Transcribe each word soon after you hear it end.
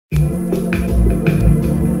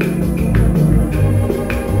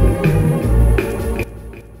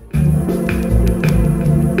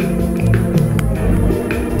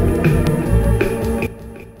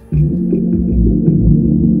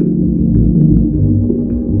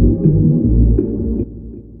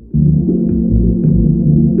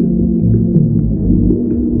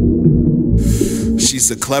She's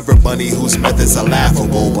a clever bunny whose methods are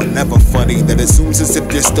laughable, but never funny. That assumes as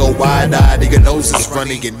if you're still wide-eyed and your nose is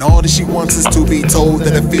running, and all that she wants is to be told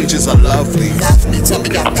that her features are lovely. Laughing and tell me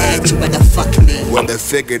I bad, you wanna fuck me. Well, I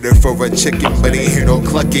figured her for a chicken, but ain't hear no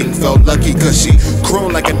clucking. Felt lucky cause she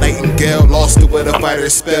crooned like a nightingale, lost her with a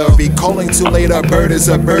fighter's spell. Be calling too late, a bird is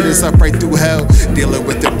up right through hell, dealing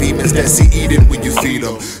with the demons that see eating when you feed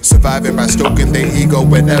them. Surviving by stoking their ego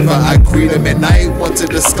whenever I greet them, and I ain't want to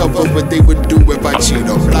discover what they would do if I cheat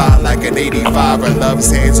them. Fly like an 85, her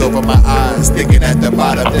love's hands over my eyes, thinking at the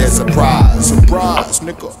bottom there's a prize. Surprise,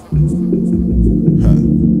 nigga.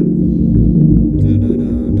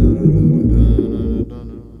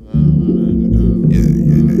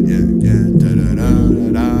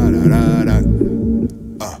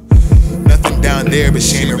 There but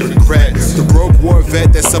shame and regret. The broke war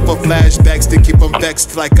vet that suffer flashbacks to keep them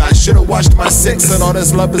vexed. Like I should've watched my six, and all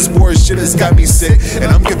this love is war shit has got me sick.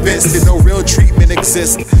 And I'm convinced that no real treatment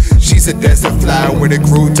exists. She's a desert flower that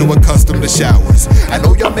grew to accustomed to showers. I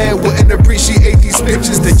know your man wouldn't appreciate these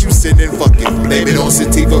pictures that you send in. Fucking blame it on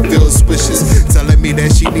sativa filled swishes, telling me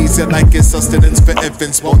that she needs it like it's sustenance for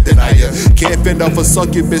infants. Won't deny ya. Can't fend off a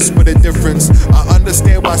succubus with a difference. I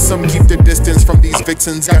understand why some keep the distance from these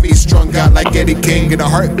vixens. Got me strung out like Eddie King, and the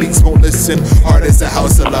heartbeats won't listen. Heart is a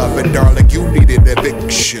house of love, and darling, you needed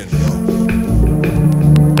eviction.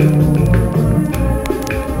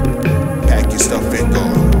 Pack your stuff and go.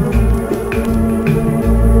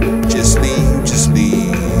 Just leave, just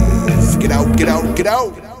leave. Get out, get out, get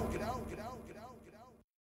out.